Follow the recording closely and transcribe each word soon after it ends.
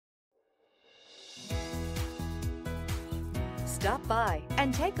Stop by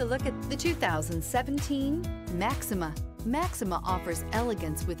and take a look at the 2017 Maxima. Maxima offers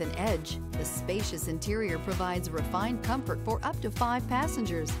elegance with an edge. The spacious interior provides refined comfort for up to 5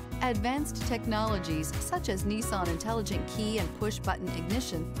 passengers. Advanced technologies such as Nissan Intelligent Key and Push-Button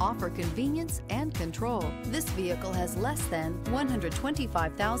Ignition offer convenience and control. This vehicle has less than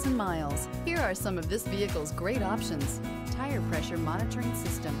 125,000 miles. Here are some of this vehicle's great options: tire pressure monitoring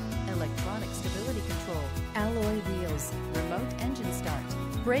system, electronic stability control, alloy wheels, remote engine start,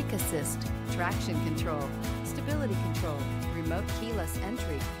 brake assist, traction control, stability control, remote keyless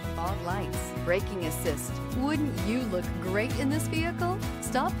entry, fog lights, braking assist. Wouldn't you look great in this vehicle?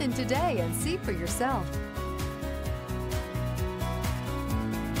 Stop in today and see for yourself.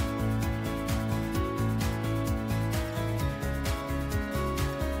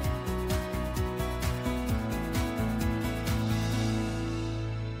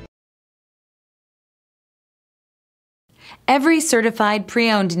 Every certified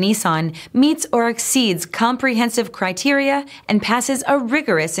pre-owned Nissan meets or exceeds comprehensive criteria and passes a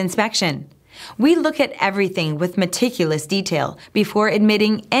rigorous inspection. We look at everything with meticulous detail before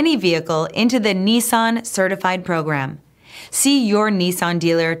admitting any vehicle into the Nissan Certified program. See your Nissan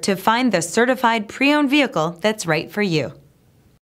dealer to find the certified pre-owned vehicle that's right for you.